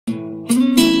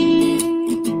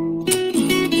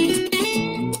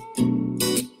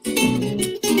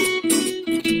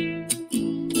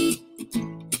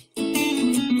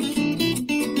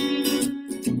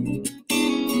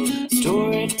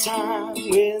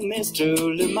with Mr.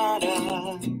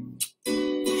 Lamada.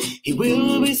 He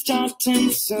will be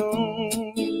starting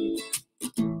soon.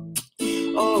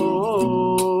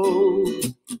 Oh,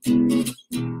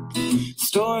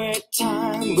 story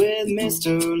time with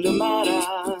Mr.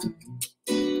 Lamada,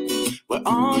 where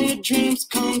all your dreams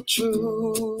come true.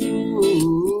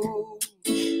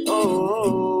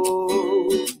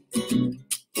 Oh,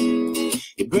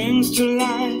 he brings to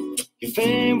life your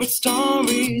favorite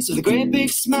stories with a great big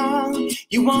smile.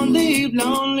 You won't leave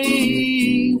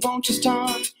lonely, won't you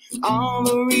start all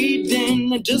the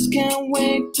reading? I just can't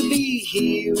wait to be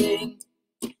hearing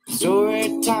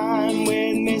story time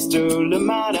with Mr.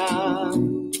 Lamada.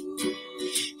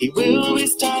 He will be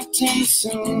starting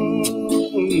soon.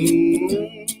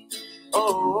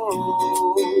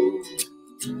 Oh,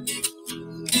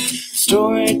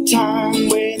 story time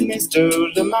with Mr.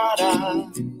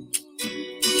 Lamada,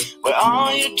 where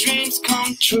all your dreams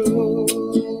come true.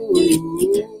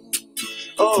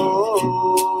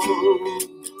 Oh,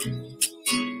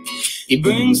 he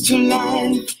brings to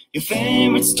life your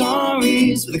favorite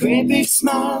stories with a great big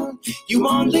smile. You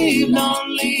won't leave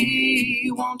lonely,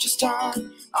 won't you start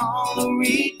all the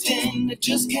reading? I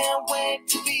just can't wait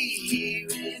to be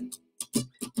hearing.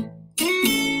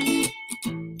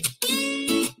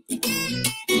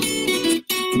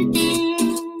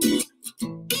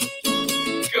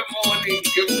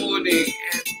 Good morning,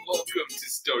 and welcome to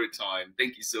Storytime.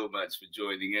 Thank you so much for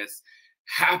joining us.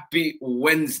 Happy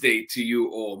Wednesday to you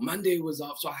all. Monday was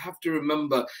off, so I have to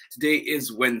remember today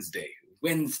is Wednesday,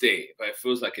 but it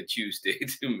feels like a Tuesday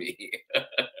to me.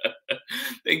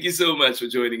 Thank you so much for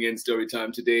joining in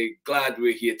Storytime today. Glad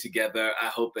we're here together. I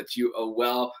hope that you are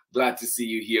well. Glad to see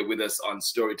you here with us on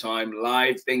Storytime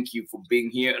Live. Thank you for being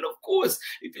here. And of course,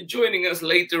 if you're joining us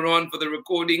later on for the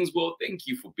recordings, well, thank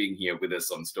you for being here with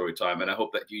us on Storytime. And I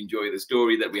hope that you enjoy the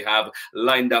story that we have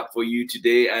lined up for you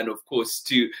today. And of course,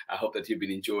 too, I hope that you've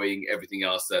been enjoying everything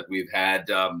else that we've had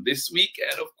this week.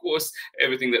 And of course,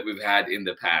 everything that we've had in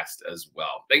the past as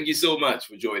well. Thank you so much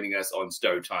for joining us on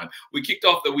Storytime. We kicked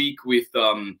off the week with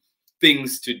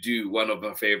things to do, one of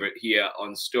my favorite here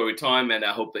on Storytime, and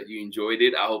I hope that you enjoyed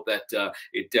it. I hope that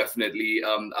it definitely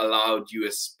allowed you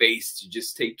a space to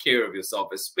just take care of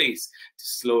yourself, a space to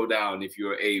slow down if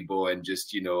you're able, and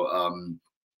just, you know,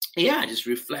 yeah, just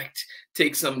reflect,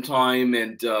 take some time,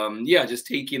 and yeah, just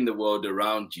take in the world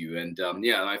around you. And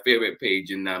yeah, my favorite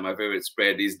page and my favorite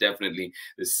spread is definitely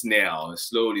the snail.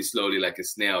 Slowly like a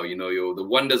snail. You know, the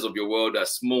wonders of your world are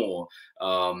small.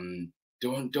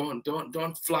 Don't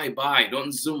fly by,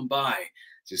 don't zoom by,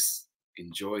 just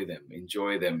enjoy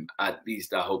them. At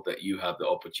least I hope that you have the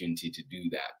opportunity to do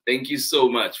that. Thank you so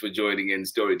much for joining in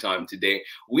Storytime today.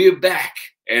 We're back,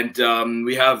 and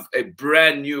we have a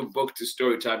brand new book to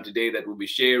Storytime today that we'll be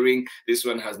sharing. This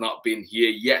one has not been here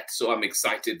yet, so I'm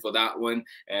excited for that one,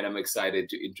 and I'm excited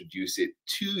to introduce it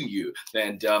to you.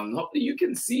 And hopefully you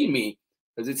can see me,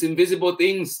 because it's Invisible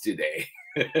Things today.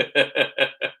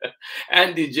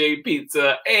 Andy J.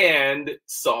 Pizza and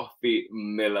Sophie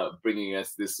Miller bringing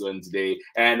us this one today.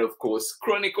 And of course,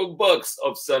 Chronicle Books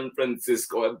of San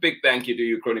Francisco. A big thank you to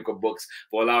you, Chronicle Books,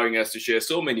 for allowing us to share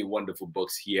so many wonderful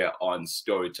books here on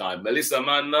Storytime. Melissa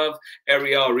Manlove,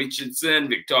 Ariel Richardson,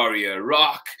 Victoria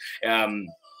Rock,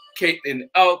 Caitlin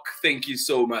Elk, thank you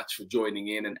so much for joining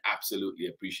in, and absolutely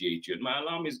appreciate you. And my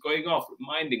alarm is going off,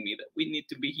 reminding me that we need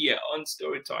to be here on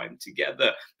Storytime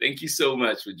together. Thank you so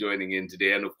much for joining in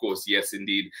today. And of course, yes,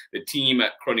 indeed, the team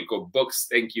at Chronicle Books,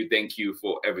 thank you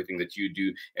for everything that you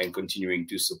do and continuing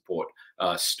to support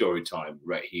Storytime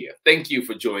right here. Thank you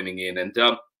for joining in. And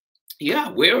yeah,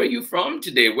 where are you from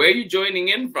today? Where are you joining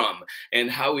in from? And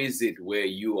how is it where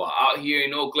you are? Out here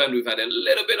in Oakland, we've had a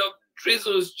little bit of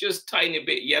drizzles, just tiny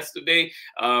bit yesterday,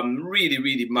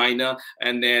 really minor,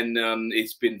 and then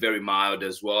it's been very mild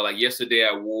as well. Like yesterday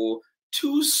I wore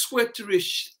two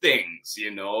sweaterish things,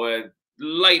 you know, a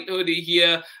light hoodie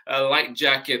here, a light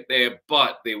jacket there,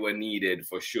 but they were needed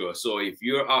for sure. So if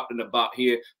you're out and about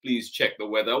here, please check the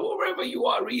weather. Wherever you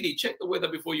are, really check the weather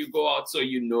before you go out, so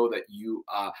you know that you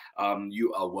are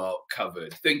well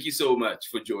covered. Thank you so much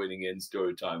for joining in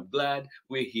Storytime. Glad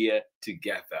we're here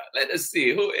together. Let us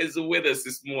see who is with us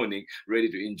this morning, ready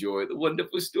to enjoy the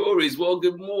wonderful stories. Well,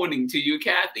 good morning to you,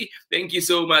 Kathy. Thank you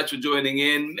so much for joining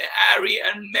in. Ari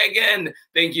and Megan,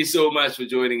 thank you so much for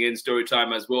joining in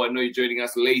Storytime as well. I know you're joining joining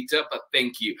us later, but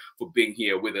thank you for being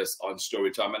here with us on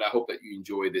Storytime. And I hope that you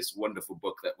enjoy this wonderful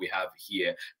book that we have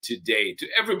here today. To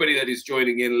everybody that is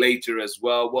joining in later as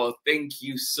well, well, thank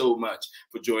you so much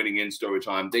for joining in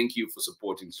Storytime. Thank you for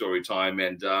supporting Storytime.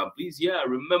 And please,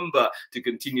 remember to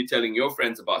continue telling your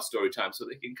friends about Storytime so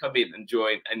they can come in and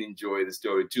join and enjoy the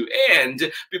story too,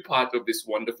 and be part of this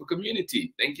wonderful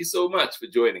community. Thank you so much for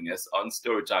joining us on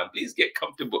Storytime. Please get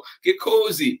comfortable, get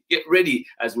cozy, get ready,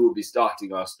 as we'll be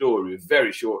starting our story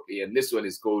very shortly. And this one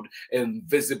is called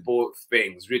Invisible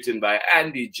Things, written by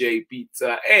Andy J.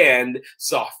 Pizza and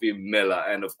Sophie Miller.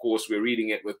 And of course, we're reading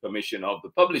it with permission of the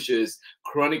publishers,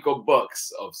 Chronicle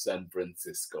Books of San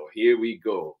Francisco. Here we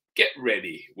go. Get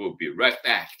ready. We'll be right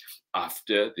back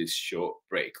after this short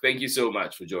break. Thank you so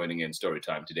much for joining in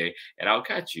Storytime today, and I'll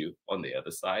catch you on the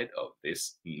other side of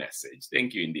this message.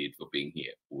 Thank you indeed for being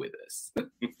here with us.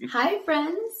 Hi,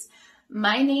 friends.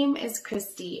 My name is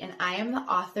Christy, and I am the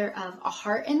author of A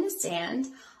Heart in the Sand,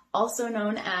 also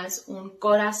known as Un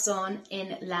Corazón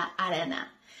en la Arena.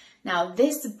 Now,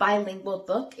 this bilingual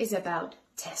book is about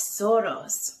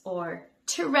tesoros, or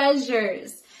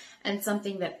treasures. And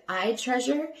something that I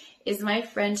treasure is my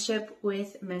friendship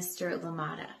with Mr.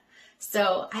 Lamada.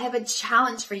 So I have a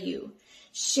challenge for you.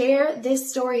 Share this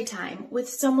story time with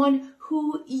someone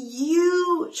who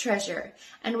you treasure,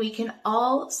 and we can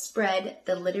all spread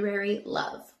the literary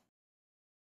love.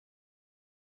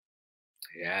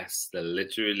 Yes, the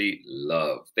literally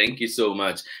love. Thank you so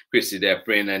much, Christy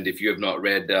Deprin. And if you have not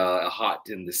read A Heart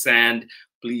in the Sand,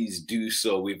 please do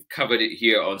so. We've covered it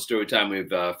here on Storytime.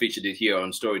 We've featured it here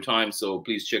on Storytime. So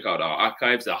please check out our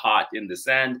archives, A Heart in the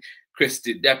Sand,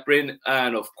 Christy Deprin.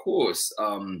 And of course,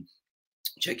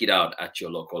 check it out at your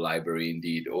local library,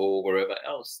 indeed, or wherever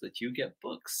else that you get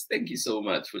books. Thank you so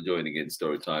much for joining in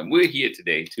Storytime. We're here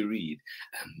today to read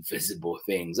Invisible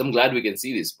Things. I'm glad we can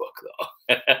see this book,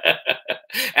 though.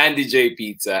 Andy J.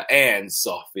 Pizza and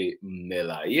Sophie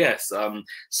Miller. Yes,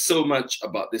 so much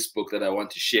about this book that I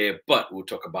want to share, but we'll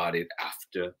talk about it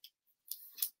after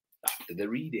the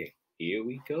reading. Here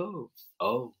we go.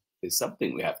 Oh, there's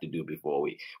something we have to do before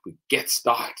we get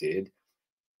started.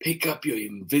 Pick up your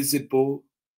invisible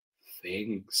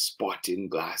thing spotting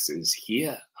glasses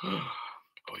here.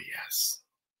 Oh, yes.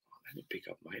 Let me pick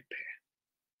up my pair.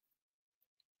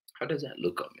 How does that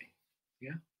look on me?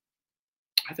 Yeah.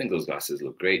 I think those glasses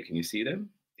look great. Can you see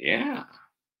them? Yeah.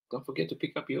 Don't forget to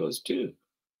pick up yours too.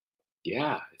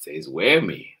 Yeah, it says wear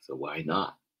me, so why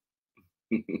not?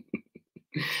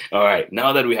 All right,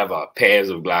 now that we have our pairs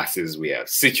of glasses, we are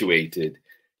situated.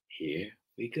 Here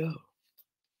we go.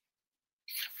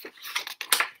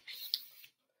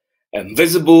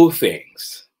 Invisible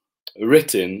Things,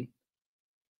 written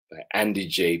by Andy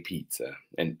J. Pizza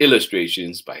and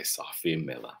illustrations by Sophie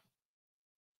Miller.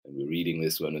 And we're reading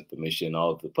this one with permission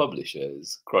of the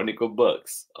publishers, Chronicle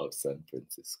Books of San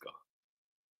Francisco.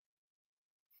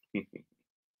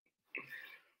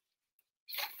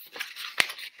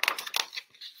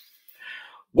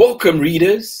 Welcome,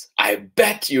 readers. I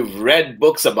bet you've read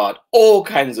books about all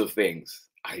kinds of things.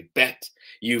 I bet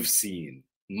you've seen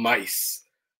mice,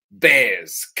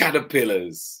 bears,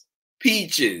 caterpillars,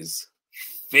 peaches,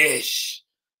 fish,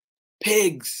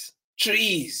 pigs,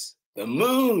 trees, the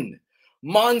moon,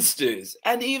 monsters,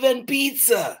 and even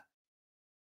pizza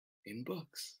in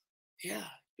books. Yeah,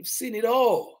 you've seen it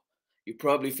all. You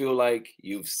probably feel like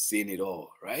you've seen it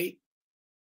all, right?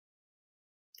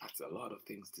 That's a lot of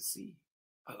things to see,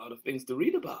 a lot of things to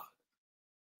read about.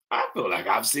 I feel like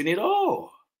I've seen it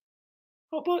all.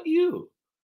 How about you?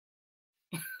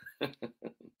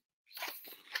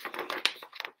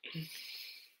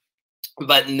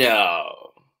 But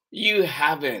no, you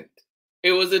haven't.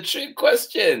 It was a trick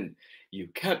question. You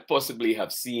can't possibly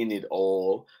have seen it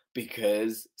all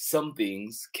because some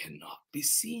things cannot be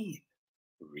seen.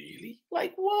 Really?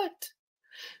 Like what?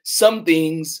 Some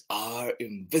things are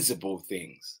invisible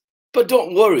things. But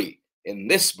don't worry. In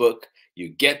this book, you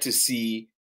get to see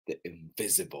the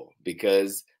invisible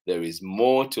because there is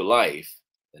more to life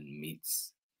than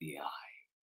meets the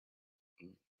eye.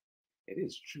 It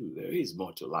is true. There is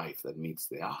more to life than meets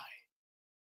the eye.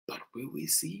 But will we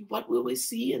see? What will we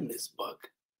see in this book?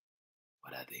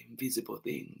 What are the invisible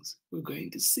things we're going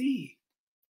to see?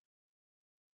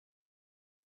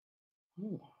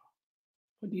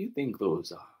 What do you think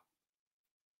those are?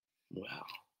 Well,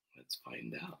 let's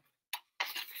find out.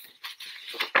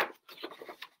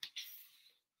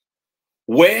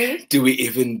 Where do we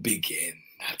even begin?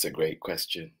 That's a great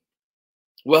question.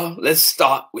 Well, let's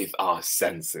start with our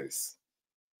senses.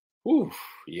 Ooh,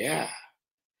 yeah.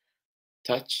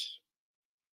 Touch,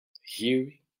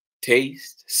 hearing,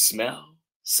 taste, smell,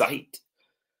 sight,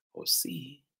 or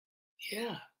see.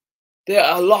 Yeah. There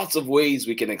are lots of ways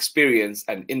we can experience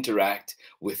and interact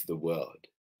with the world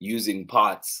using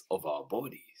parts of our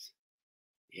bodies.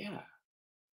 Yeah.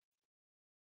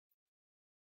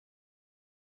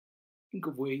 Think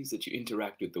of ways that you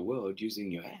interact with the world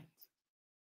using your hands,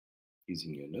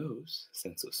 using your nose,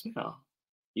 sense of smell,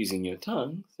 using your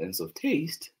tongue, sense of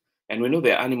taste. And we know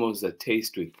there are animals that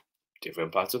taste with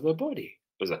different parts of their body.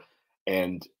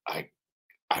 And I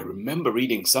remember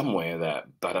reading somewhere that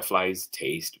butterflies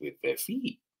taste with their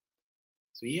feet.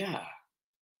 So yeah,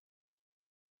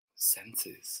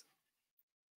 senses.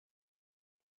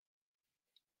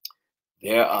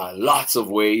 There are lots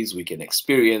of ways we can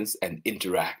experience and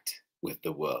interact with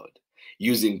the world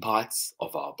using parts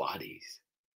of our bodies.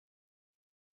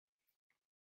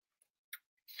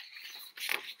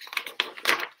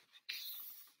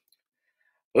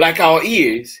 Like our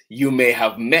ears, you may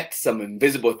have met some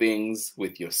invisible things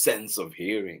with your sense of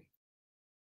hearing.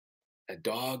 A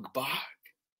dog bark.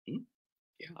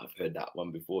 Yeah, I've heard that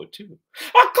one before too.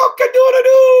 A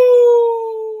cock-a-doodle-doo!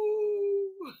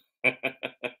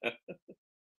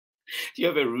 Do you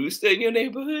have a rooster in your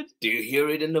neighborhood? Do you hear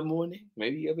it in the morning?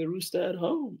 Maybe you have a rooster at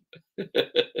home. A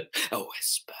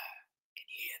whisper. Can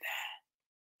you hear that?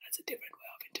 That's a different way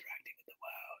of interacting with the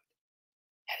world.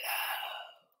 Hello.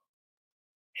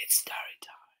 It's story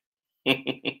time.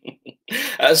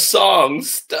 A song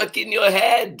stuck in your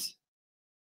head.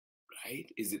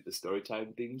 Right? Is it the story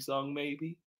time theme song,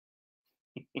 maybe?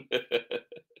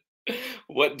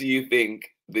 What do you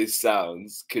think these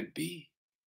sounds could be?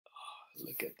 Oh,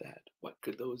 look at that. What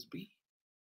could those be?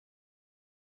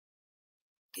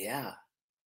 Yeah,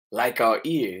 like our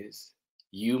ears,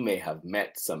 you may have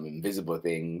met some invisible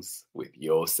things with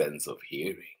your sense of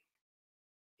hearing.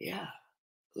 Yeah,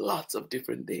 lots of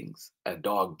different things. A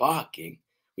dog barking,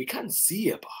 we can't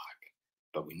see a bark,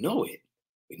 but we know it.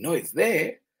 We know it's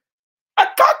there. A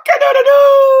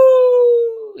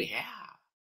cock-a-doodle-doo! Yeah,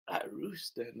 a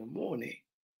rooster in the morning.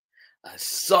 A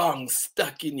song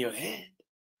stuck in your head.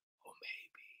 Or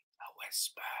maybe a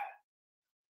whisper.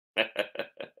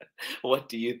 What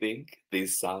do you think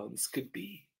these sounds could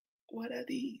be? What are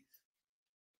these?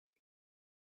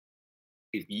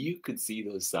 If you could see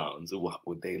those sounds, what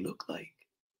would they look like?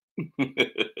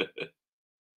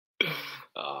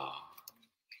 Oh,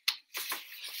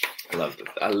 I love this.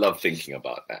 I love thinking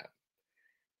about that.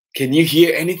 Can you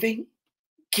hear anything?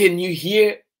 Can you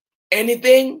hear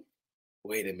anything?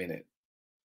 Wait a minute.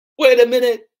 Wait a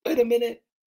minute. Wait a minute.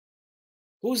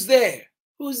 Who's there?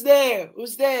 Who's there?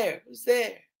 Who's there? Who's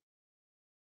there?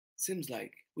 Seems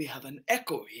like we have an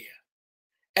echo here.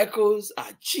 Echoes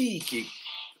are cheeky.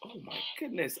 Oh my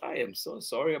goodness, I am so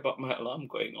sorry about my alarm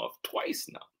going off twice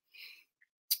now.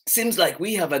 Seems like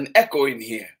we have an echo in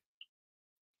here.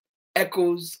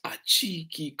 Echoes are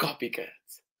cheeky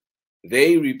copycats.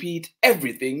 They repeat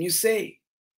everything you say.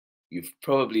 You've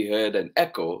probably heard an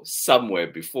echo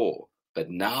somewhere before, but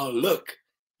now look,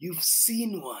 you've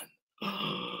seen one.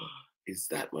 Is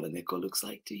that what an echo looks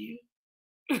like to you?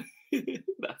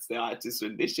 That's the artist's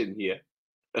rendition here.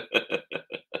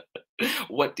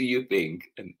 What do you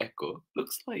think an echo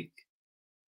looks like?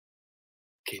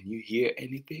 Can you hear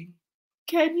anything?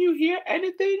 Can you hear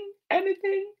anything?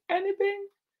 Anything? Anything?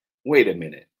 Wait a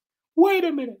minute. Wait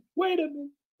a minute. Wait a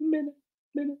minute.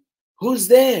 Minute. Who's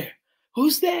there?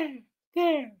 Who's there?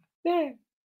 There.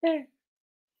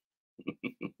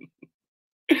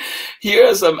 Here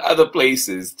are some other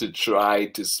places to try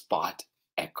to spot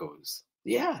echoes.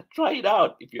 Yeah, try it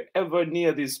out. If you're ever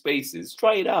near these spaces,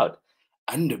 try it out.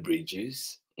 Under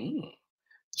bridges,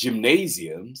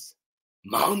 gymnasiums,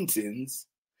 mountains,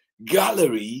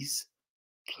 galleries,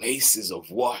 places of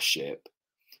worship,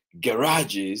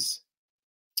 garages,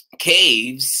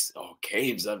 caves. Oh,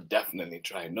 caves, I've definitely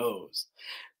tried those.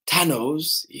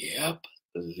 Tunnels, yep,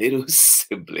 little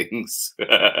siblings.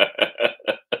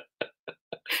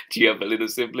 Do you have a little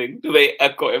sibling? Do they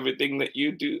echo everything that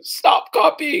you do? Stop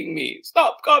copying me.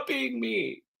 Stop copying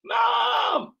me.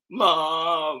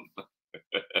 Mom.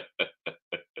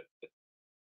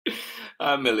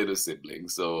 I'm a little sibling,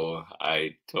 so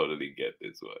I totally get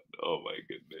this one. Oh my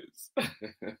goodness.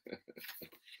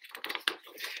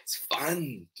 It's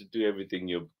fun to do everything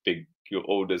your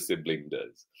older sibling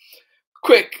does.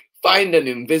 Quick, find an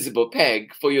invisible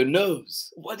peg for your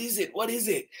nose. What is it? What is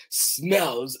it?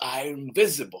 Smells are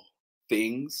invisible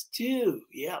things too.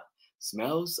 Yep.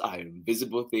 Smells are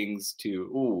invisible things too.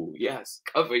 Ooh, yes.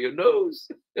 Cover your nose.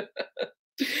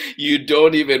 You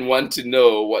don't even want to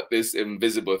know what this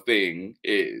invisible thing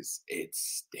is. It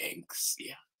stinks.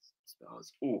 Yeah. It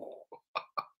smells. Ooh.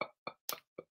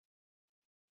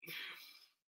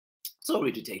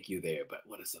 Sorry to take you there, but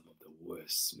what are some of the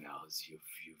worst smells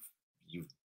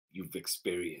you've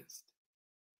experienced?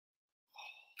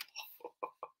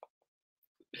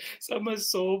 Some are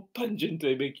so pungent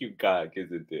they make you gag,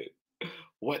 isn't it?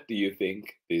 What do you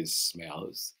think these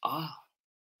smells are?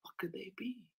 What could they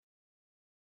be?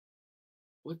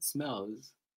 What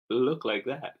smells look like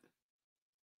that?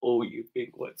 Oh, you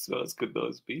think what smells could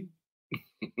those be?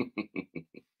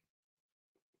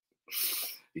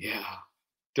 Yeah,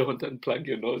 don't unplug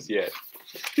your nose yet.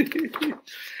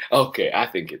 Okay, I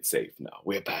think it's safe now.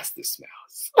 We're past the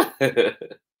smells.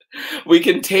 We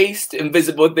can taste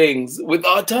invisible things with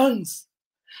our tongues.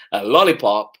 A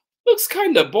lollipop looks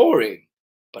kind of boring,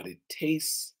 but it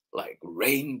tastes like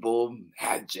rainbow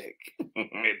magic.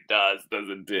 It does,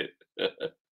 doesn't it?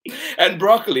 And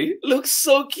broccoli looks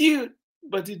so cute,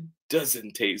 but it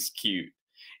doesn't taste cute.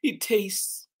 It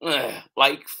tastes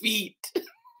like feet.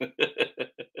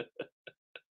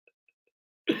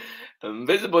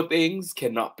 Invisible things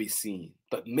cannot be seen,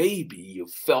 but maybe you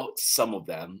felt some of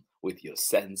them with your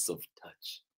sense of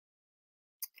touch.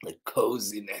 The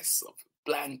coziness of a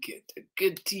blanket, a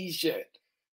good t-shirt,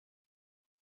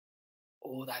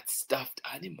 or that stuffed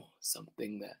animal,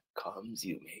 something that calms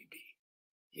you maybe.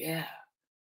 Yeah,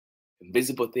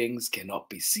 invisible things cannot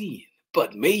be seen,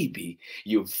 but maybe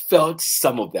you felt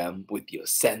some of them with your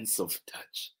sense of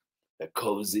touch. The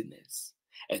coziness,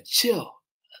 a chill,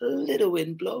 a little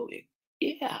wind blowing.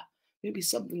 Yeah, maybe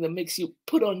something that makes you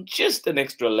put on just an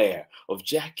extra layer of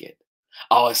jacket.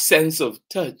 Our sense of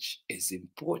touch is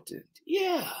important.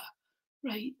 Yeah,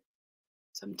 right.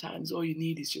 Sometimes all you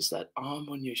need is just that arm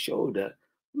on your shoulder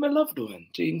from a loved one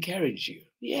to encourage you.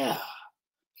 Yeah.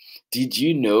 Did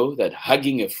you know that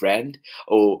hugging a friend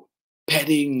or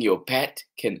petting your pet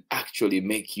can actually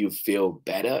make you feel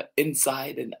better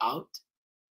inside and out?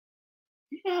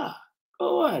 Yeah,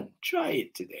 go on, try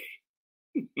it today.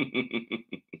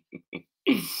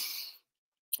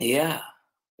 Yeah,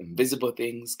 invisible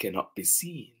things cannot be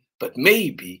seen, but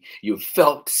maybe you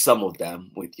felt some of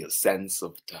them with your sense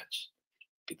of touch.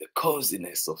 Be the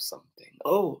coziness of something.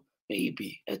 Oh,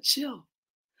 maybe a chill.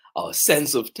 Our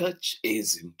sense of touch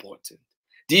is important.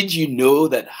 Did you know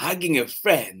that hugging a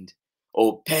friend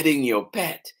or petting your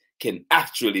pet can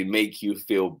actually make you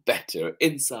feel better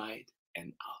inside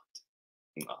and out?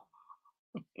 Oh.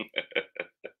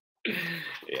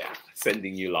 Yeah,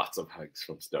 sending you lots of hugs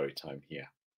from Storytime here.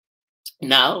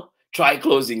 Now, try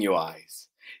closing your eyes.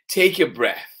 Take a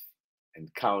breath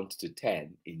and count to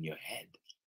 10 in your head.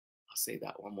 I'll say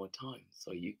that one more time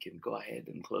so you can go ahead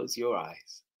and close your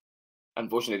eyes.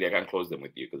 Unfortunately, I can't close them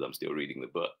with you because I'm still reading the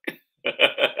book.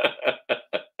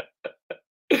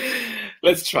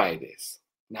 Let's try this.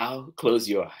 Now, close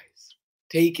your eyes.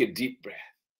 Take a deep breath.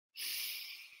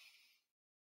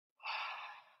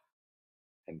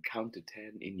 And count to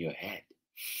 10 in your head.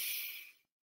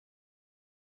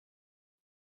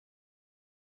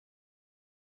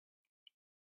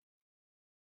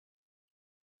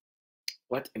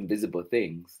 What invisible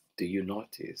things do you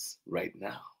notice right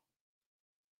now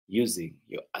using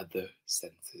your other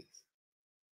senses?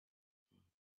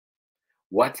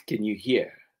 What can you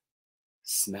hear,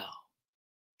 smell,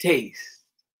 taste,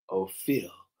 or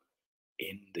feel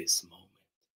in this moment?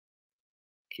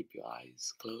 Keep your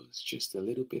eyes closed just a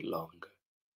little bit longer.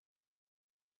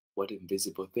 What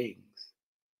invisible things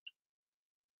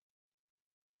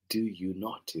do you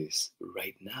notice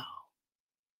right now?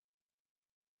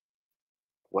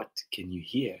 What can you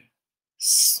hear,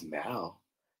 smell,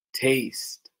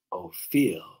 taste, or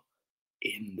feel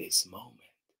in this moment?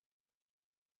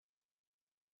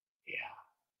 Yeah.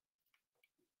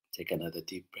 Take another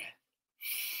deep breath.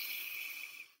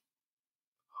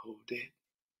 Hold it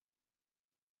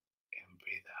and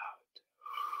breathe out.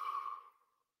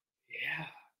 Yeah.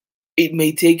 It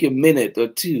may take a minute or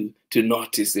two to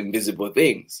notice invisible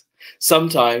things.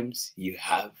 Sometimes you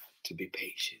have to be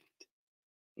patient.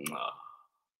 Ah,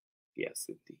 yes,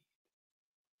 indeed.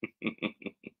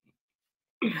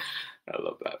 I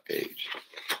love that page.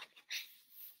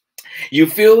 You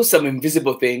feel some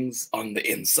invisible things on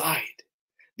the inside.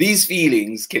 These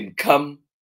feelings can come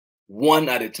one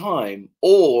at a time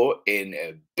or in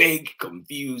a big,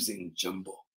 confusing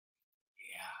jumble.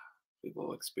 Yeah, we've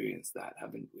all experienced that,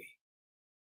 haven't we?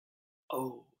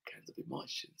 All kinds of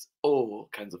emotions, all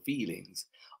kinds of feelings,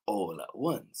 all at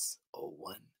once or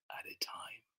one at a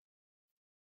time.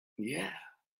 Yeah.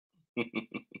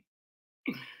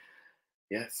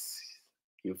 Yes,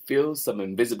 you feel some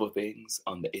invisible things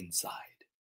on the inside.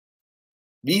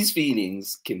 These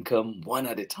feelings can come one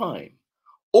at a time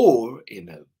or in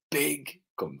a big,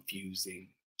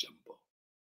 confusing jumble.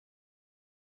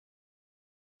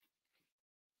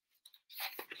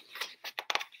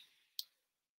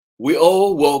 We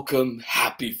all welcome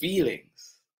happy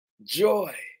feelings,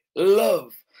 joy,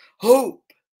 love, hope,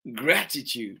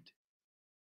 gratitude,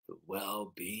 the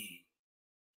well-being.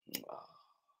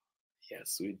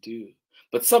 Yes, we do.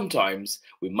 But sometimes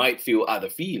we might feel other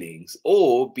feelings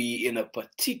or be in a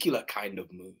particular kind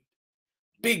of mood.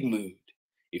 Big mood.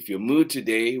 If your mood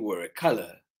today were a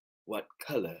color, what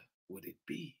color would it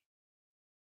be?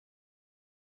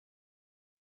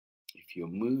 If your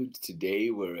mood today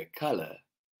were a color,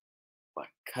 what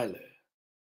color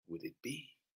would it be?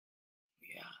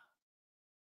 Yeah.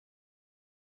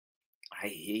 I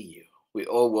hear you. We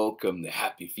all welcome the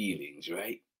happy feelings,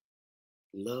 right?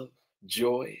 Love,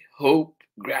 joy, hope,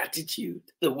 gratitude,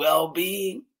 the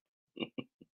well-being.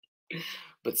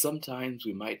 But sometimes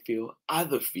we might feel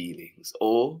other feelings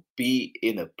or be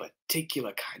in a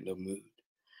particular kind of mood.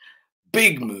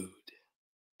 Big mood.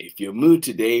 If your mood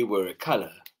today were a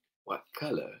color, what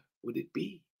color would it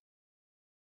be?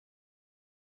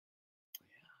 Yeah.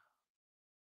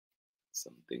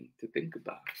 Something to think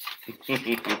about.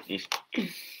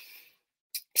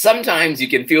 Sometimes you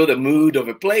can feel the mood of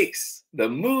a place. The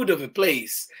mood of a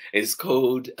place is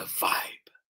called a vibe.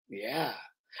 Yeah.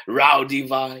 Rowdy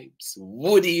vibes,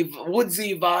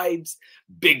 woodsy vibes,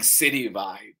 big city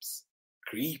vibes,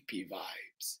 creepy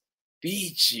vibes,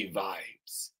 beachy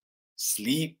vibes,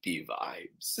 sleepy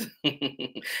vibes,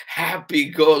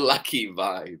 happy-go-lucky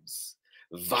vibes,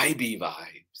 vibey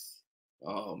vibes,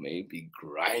 oh, maybe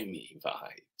grimy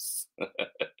vibes.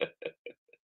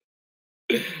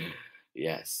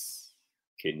 Yes.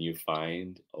 Can you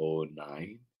find all 9?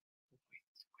 Wait,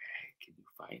 where can you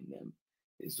find them?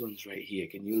 This one's right here.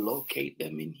 Can you locate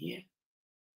them in here?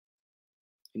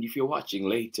 And if you're watching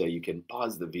later, you can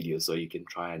pause the video so you can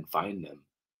try and find them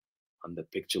on the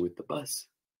picture with the bus.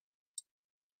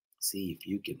 See if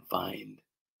you can find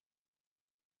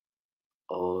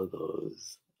all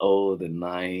the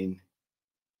 9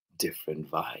 different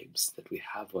vibes that we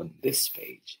have on this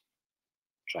page.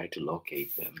 Try to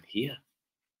locate them here.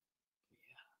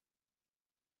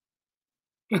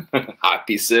 Yeah.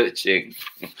 Happy searching.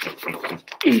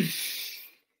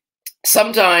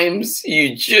 Sometimes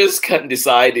you just can't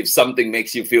decide if something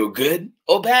makes you feel good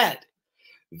or bad.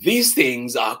 These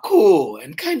things are cool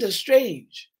and kind of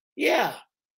strange. Yeah.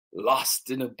 Lost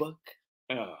in a book.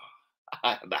 Oh,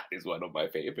 that is one of my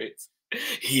favorites.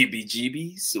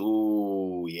 Heebie-jeebies.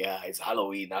 Oh, yeah, it's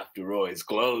Halloween after all. It's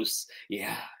close.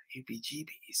 Yeah,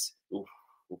 heebie-jeebies.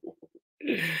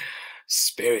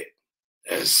 Spirit.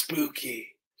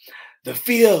 Spooky. The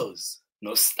feels.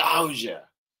 Nostalgia.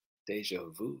 Deja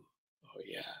vu. Oh,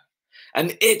 yeah.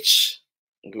 An itch.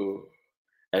 Ooh.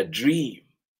 A dream.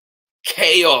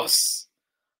 Chaos.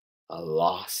 A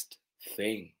lost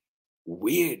thing.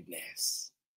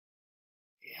 Weirdness.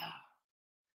 Yeah.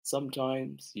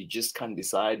 Sometimes you just can't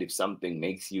decide if something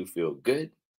makes you feel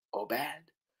good or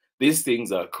bad. These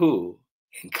things are cool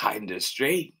and kind of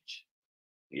strange.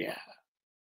 Yeah.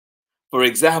 For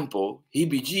example,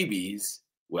 heebie-jeebies,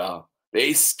 well,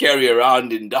 they scurry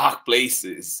around in dark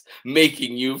places,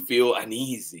 making you feel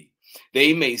uneasy.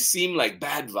 They may seem like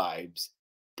bad vibes,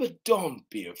 but don't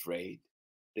be afraid.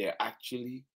 They're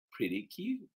actually pretty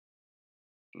cute.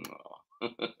 Oh.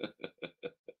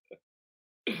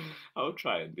 I'll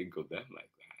try and think of them like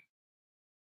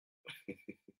that.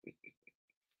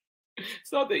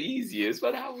 It's not the easiest,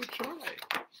 but I will try.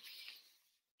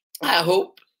 I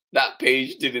hope that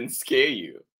page didn't scare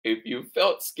you. If you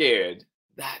felt scared,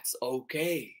 that's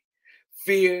okay.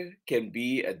 Fear can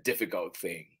be a difficult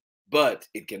thing, but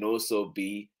it can also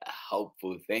be a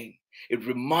helpful thing. It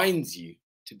reminds you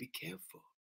to be careful.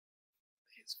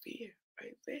 There's fear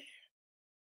right there.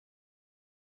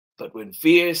 But when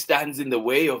fear stands in the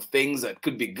way of things that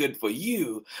could be good for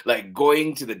you, like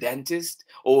going to the dentist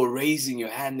or raising your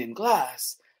hand in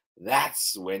class,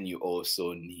 that's when you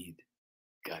also need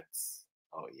guts.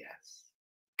 Oh, yes.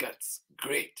 Guts,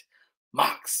 grit,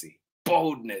 moxie,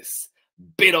 boldness,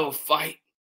 bit of fight,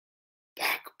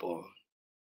 backbone,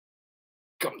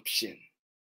 gumption,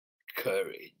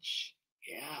 courage.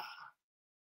 Yeah.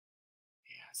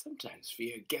 Sometimes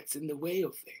fear gets in the way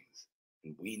of things,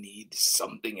 and we need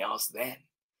something else then.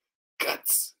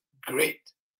 Guts, grit.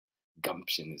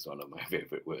 Gumption is one of my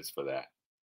favorite words for that.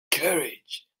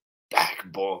 Courage,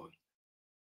 backbone,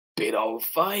 bit of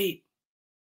fight,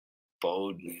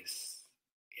 boldness.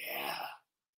 Yeah,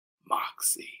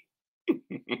 moxie.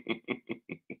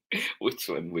 Which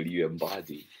one will you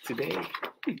embody today?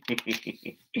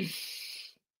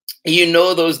 You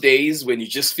know those days when you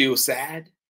just feel sad?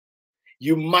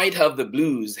 You might have the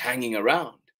blues hanging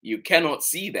around. You cannot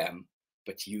see them,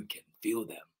 but you can feel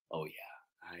them. Oh, yeah,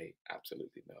 I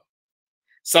absolutely know.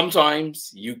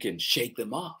 Sometimes you can shake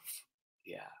them off.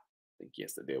 Yeah, I think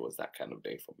yesterday was that kind of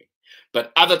day for me.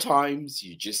 But other times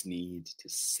you just need to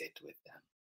sit with them.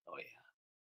 Oh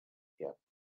yeah.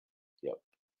 Yep.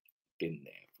 Been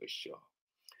there for sure.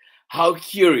 How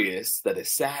curious that a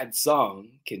sad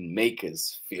song can make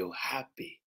us feel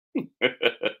happy.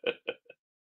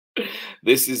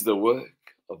 This is the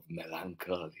work of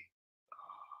melancholy.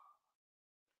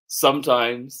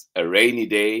 Sometimes a rainy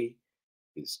day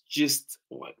is just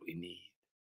what we need.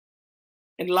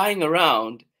 And lying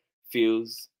around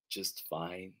feels just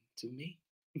fine to me.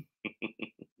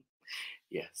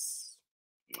 Yes.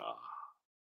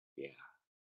 Yeah.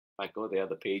 Like all the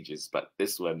other pages, but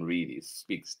this one really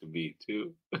speaks to me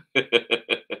too.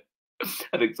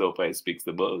 I think Sophie speaks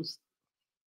the most.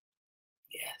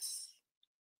 Yes.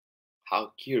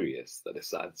 How curious that a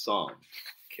sad song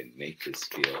can make us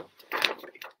feel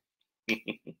happy.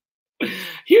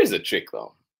 Here's a trick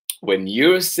though. When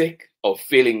you're sick of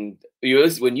feeling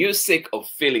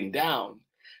down,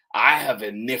 I have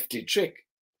a nifty trick.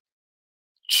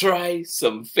 Try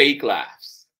some fake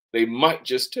laughs. They might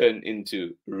just turn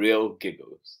into real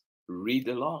giggles. Read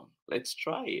along. Let's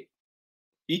try it.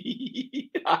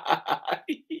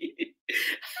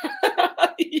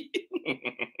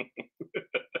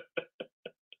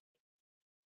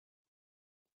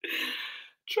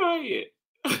 Try it.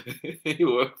 It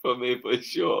worked for me for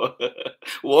sure.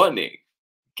 Warning,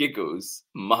 giggles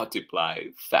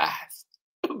multiply fast.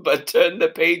 But turn the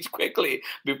page quickly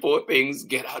before things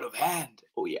get out of hand.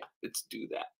 Oh yeah, let's do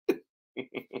that.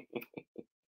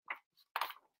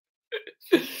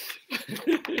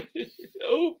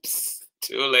 Oops,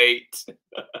 too late.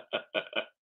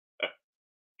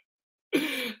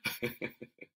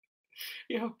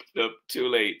 Yep, nope, too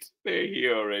late. They're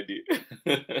here already.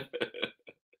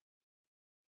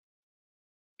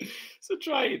 So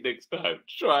try it next time.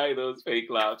 Try those fake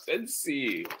laughs and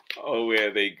see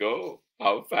where they go,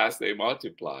 how fast they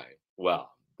multiply.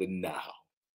 Well, the now.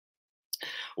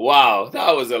 Wow,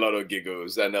 that was a lot of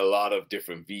giggles and a lot of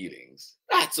different feelings.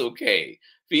 That's okay.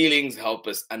 Feelings help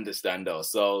us understand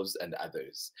ourselves and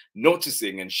others.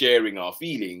 Noticing and sharing our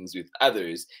feelings with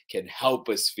others can help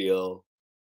us feel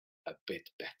a bit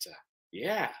better.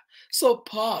 Yeah. So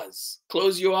pause,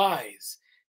 close your eyes,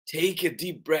 take a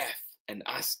deep breath, and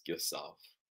ask yourself,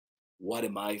 what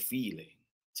am I feeling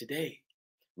today?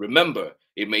 Remember,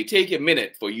 it may take a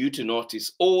minute for you to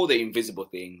notice all the invisible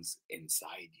things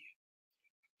inside you.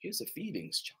 Here's a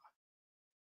feelings chart.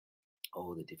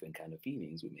 All the different kind of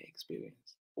feelings we may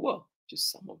experience. Well, just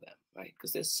some of them, right?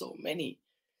 Because there's so many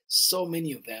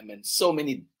of them, and so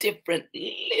many different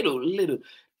little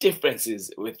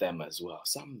differences with them as well.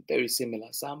 Some very similar,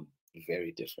 some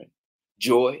very different.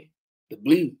 Joy, the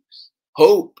blues,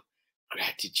 hope,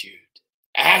 gratitude,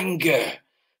 anger,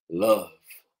 love,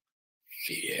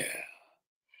 fear,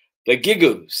 the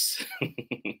giggles,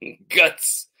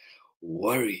 guts,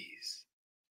 worries,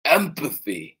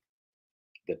 empathy,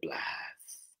 the blast.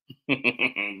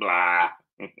 Blah.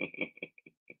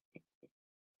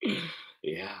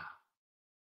 Yeah.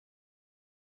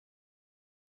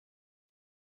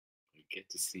 We get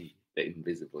to see the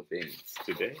invisible things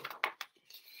today.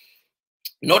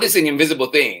 Noticing invisible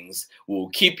things will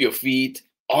keep your feet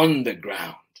on the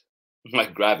ground,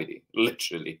 like gravity,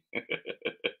 literally.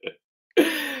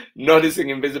 Noticing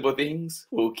invisible things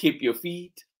will keep your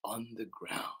feet on the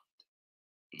ground.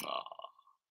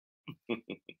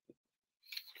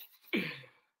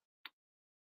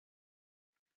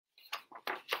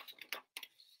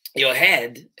 Your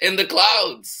head in the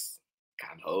clouds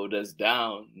can't hold us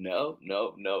down. No.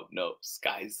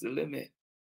 Sky's the limit.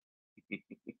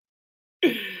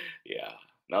 Yeah.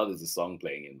 Now there's a song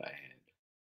playing in my head.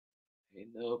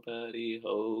 Ain't nobody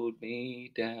hold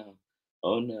me down.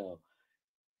 Oh no.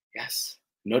 Yes.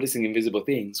 Noticing invisible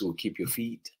things will keep your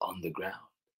feet on the ground.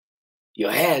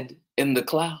 Your head in the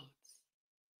clouds.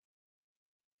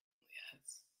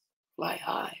 Yes. Fly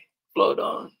high. Float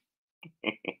on.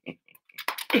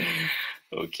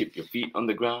 Oh, keep your feet on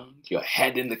the ground, your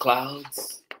head in the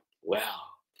clouds. Well,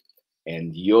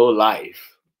 and your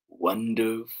life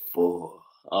wonderful.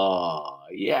 Oh,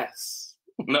 yes.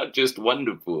 Not just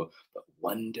wonderful, but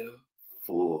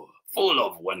wonderful. Full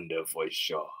of wonder for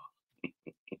sure.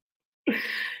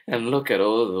 And look at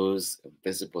all those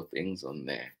invisible things on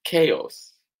there.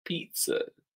 Chaos, pizza.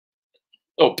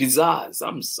 Oh, pizzazz.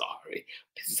 I'm sorry.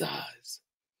 Pizzazz.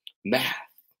 Math.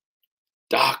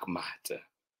 Dark matter.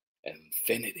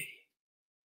 Infinity.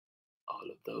 All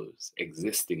of those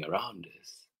existing around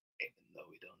us, even though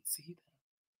we don't see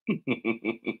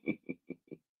them.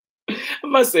 I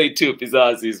must say too,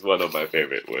 pizzazz is one of my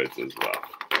favorite words as well.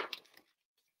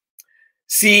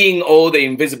 seeing all the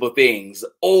invisible things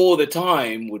all the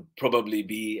time would probably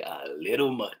be a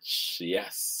little much.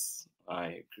 Yes,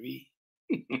 I agree.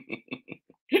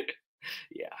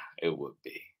 Yeah, it would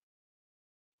be.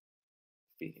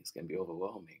 Feelings can be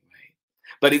overwhelming, right?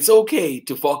 But it's okay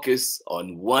to focus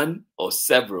on one or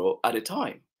several at a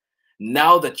time.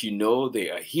 Now that you know they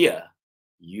are here,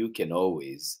 you can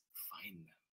always find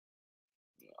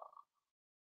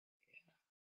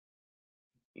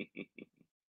them.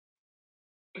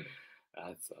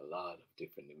 That's a lot of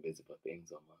different invisible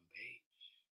things on one page.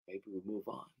 Maybe we move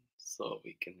on so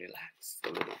we can relax a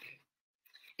little bit.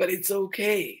 But it's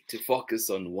okay to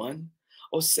focus on one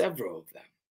or several of them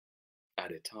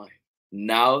at a time.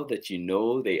 Now that you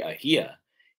know they are here,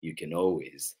 you can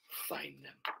always find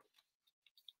them.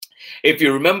 If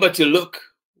you remember to look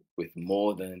with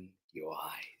more than your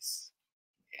eyes.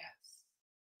 Yes.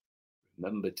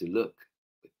 Remember to look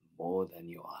with more than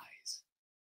your eyes.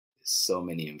 There's so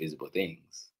many invisible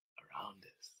things around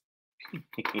us.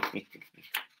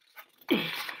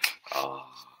 Oh,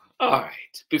 all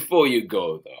right. Before you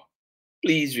go, though,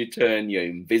 please return your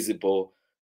invisible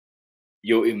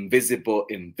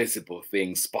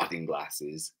thing spotting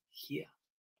glasses here.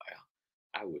 Well,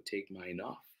 I will take mine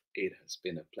off. It has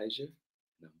been a pleasure.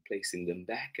 And I'm placing them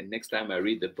back. And next time I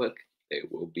read the book, they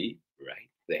will be right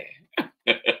there.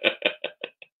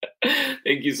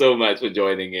 Thank you so much for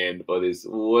joining in for this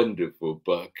wonderful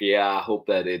book. Yeah, I hope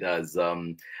that it has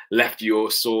left your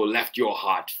soul, left your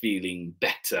heart feeling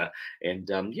better. And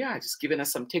yeah, just giving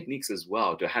us some techniques as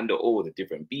well to handle all the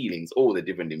different feelings, all the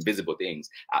different invisible things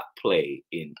at play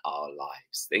in our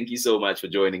lives. Thank you so much for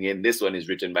joining in. This one is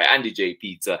written by Andy J.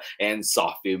 Peter and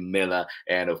Sophie Miller.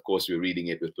 And of course, we're reading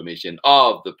it with permission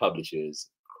of the publishers,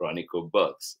 Chronicle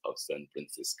Books of San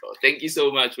Francisco. Thank you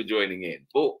so much for joining in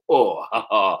for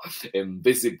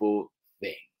Invisible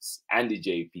Things. Andy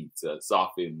J. Peter,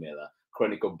 Sophie Miller,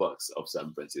 Chronicle Books of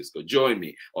San Francisco. Join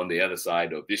me on the other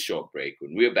side of this short break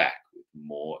when we're back with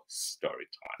more story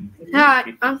time.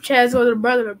 Hi, I'm Chad's older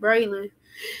brother, Braylon,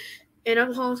 and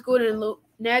I'm homeschooled in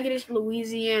Natchitoches,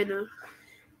 Louisiana.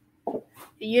 And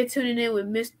you're tuning in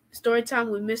with Story Time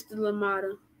with Mr.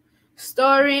 LaMotta.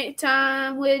 Story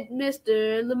time with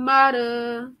Mr.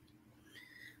 LaMotta.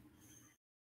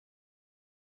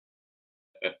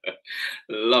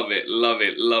 Love it, love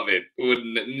it, love it.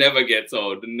 Never gets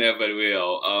old, never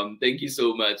will. Thank you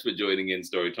so much for joining in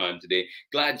Storytime today.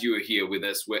 Glad you are here with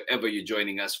us wherever you're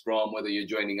joining us from, whether you're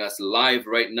joining us live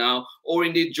right now or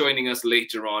indeed joining us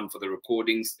later on for the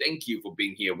recordings. Thank you for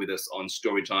being here with us on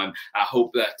Storytime. I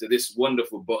hope that this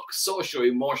wonderful book, social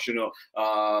emotional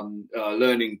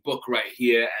learning book right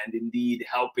here, and indeed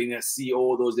helping us see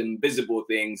all those invisible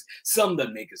things, some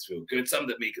that make us feel good, some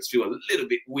that make us feel a little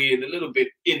bit weird, a little bit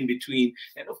in between,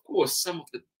 and of course some of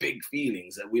the big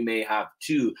feelings that we may have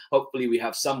too. Hopefully we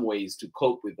have some ways to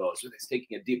cope with those, whether it's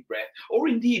taking a deep breath or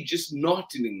indeed just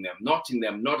noticing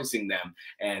them,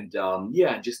 and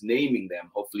yeah, just naming them.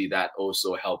 Hopefully that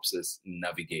also helps us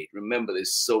navigate. Remember,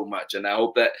 there's so much, and I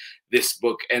hope that this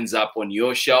book ends up on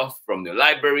your shelf from the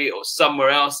library or somewhere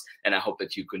else, and I hope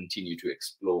that you continue to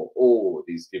explore all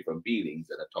these different feelings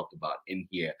that I talked about in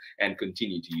here and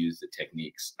continue to use the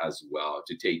techniques as well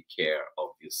to take care of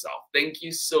yourself. Thank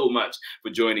you so much for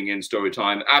joining in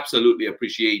Storytime. Absolutely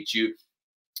appreciate you.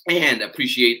 And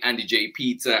appreciate Andy J.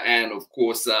 Peter and, of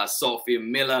course, Sophie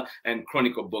Miller and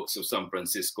Chronicle Books of San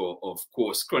Francisco. Of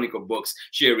course, Chronicle Books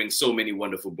sharing so many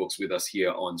wonderful books with us here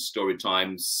on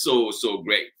Storytime. So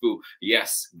grateful.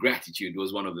 Yes, gratitude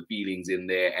was one of the feelings in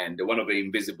there and one of the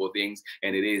invisible things.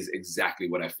 And it is exactly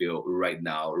what I feel right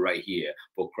now, right here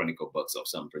for Chronicle Books of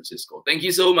San Francisco. Thank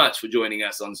you so much for joining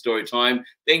us on Storytime.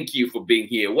 Thank you for being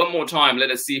here. One more time, let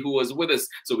us see who was with us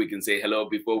so we can say hello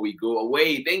before we go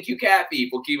away. Thank you, Kathy,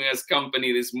 for keeping us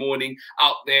company this morning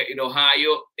out there in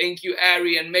Ohio. Thank you,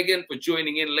 Ari and Megan, for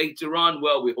joining in later on.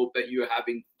 Well, we hope that you're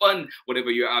having fun,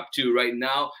 whatever you're up to right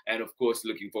now. And of course,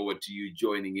 looking forward to you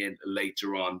joining in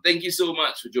later on. Thank you so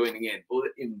much for joining in for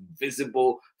the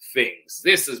invisible things.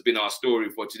 This has been our story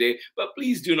for today, but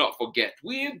please do not forget,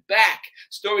 we're back.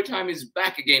 Storytime is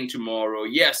back again tomorrow.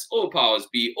 Yes, all powers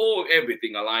be, all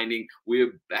everything aligning.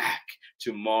 We're back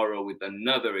tomorrow with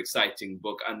another exciting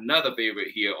book, another favorite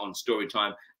here on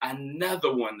Storytime,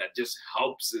 another one that just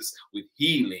helps us with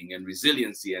healing and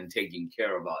resiliency and taking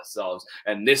care of ourselves.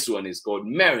 And this one is called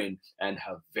Marin and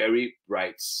Her Very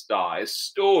Bright Star, a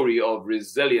story of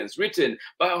resilience written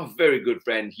by our very good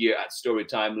friend here at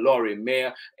Storytime, Laurie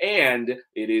Mayer, and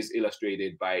it is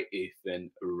illustrated by Ethan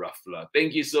Ruffler.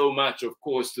 Thank you so much, of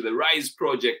course, to the Rise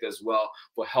Project as well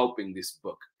for helping this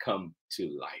book come to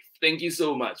life. Thank you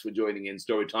so much for joining in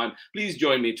Storytime. Please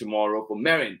join me tomorrow for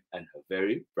Marin and Her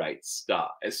Very Bright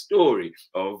Star, a story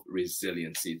of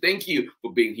resiliency. Thank you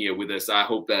for being here with us. I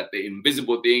hope that the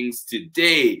invisible things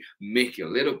today make a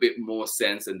little bit more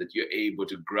sense and that you're able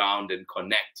to ground and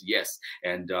connect, yes,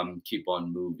 and keep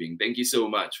on moving. Thank you so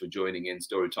much for joining in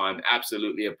Storytime.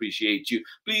 Absolutely appreciate you.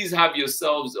 Please have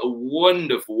yourselves a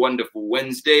wonderful, wonderful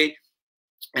Wednesday.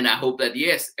 And I hope that,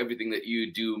 yes, everything that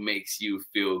you do makes you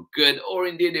feel good. Or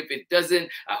indeed, if it doesn't,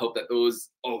 I hope that those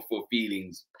awful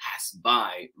feelings pass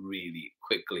by really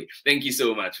quickly. Thank you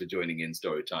so much for joining in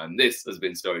Storytime. This has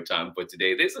been Storytime for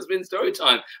today. This has been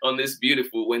Storytime on this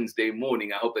beautiful Wednesday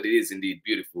morning. I hope that it is indeed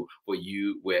beautiful for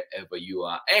you wherever you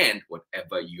are and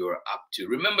whatever you're up to.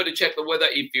 Remember to check the weather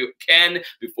if you can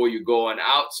before you go on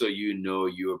out so you know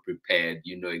you're prepared.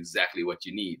 You know exactly what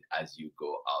you need as you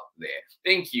go out there.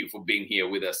 Thank you for being here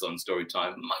with us on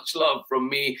Storytime. Much love from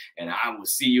me, and I will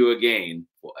see you again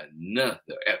for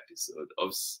another episode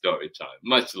of Storytime.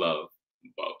 Much love.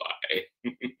 Bye-bye.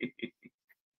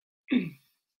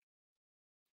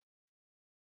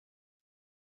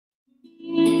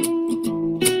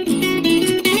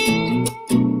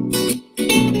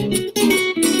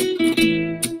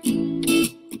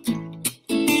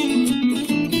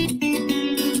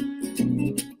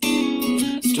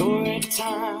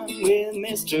 Storytime with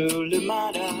Mr.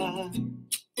 Lumada.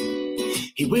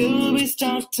 He will be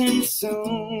starting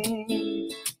soon.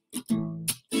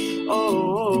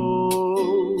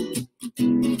 Oh,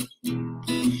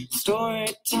 story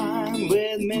time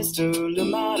with Mr.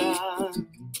 Lumada,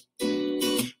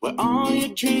 where all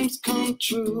your dreams come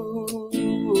true.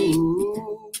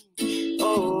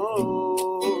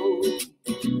 Oh,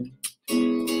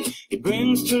 he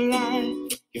brings to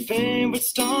life your favorite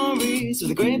stories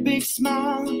with a great big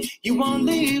smile. You won't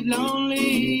leave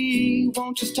lonely,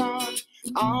 won't you start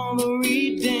all the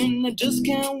reading? I just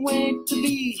can't wait to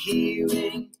be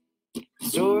hearing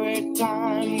story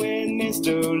time with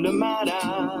Mr.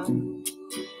 Lumada.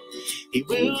 He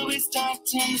will be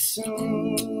starting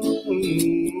soon.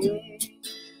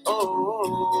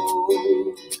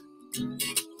 Oh,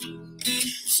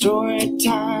 story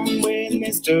time with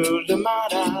Mr.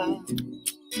 Lumada,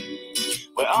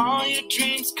 where all your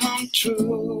dreams come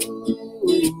true.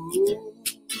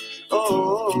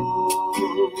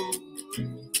 Oh,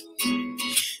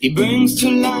 he brings to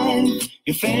life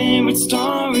your favorite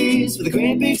stories with a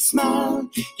great big smile.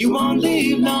 You won't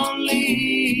leave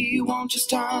lonely, won't you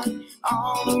start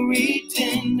all the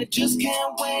reading? I just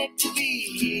can't wait to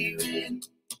be hearing.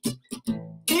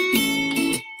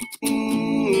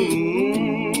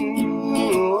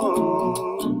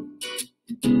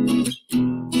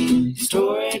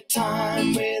 Story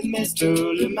time with Mr.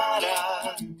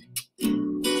 Lumada,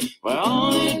 where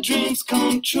all your dreams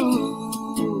come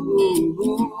true.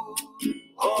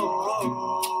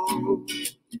 Oh,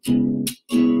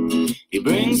 he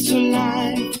brings to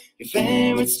life your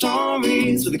favorite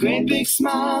stories with a great big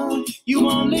smile. You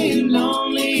won't live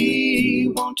lonely,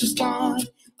 won't you start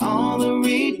all the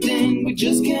reading? We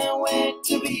just can't wait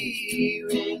to be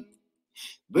hearing.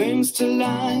 Brings to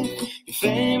life your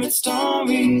favorite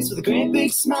stories with a great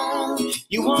big smile.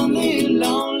 You won't live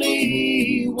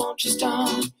lonely, won't you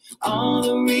start all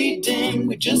the reading?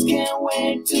 We just can't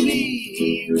wait to be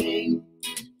hearing.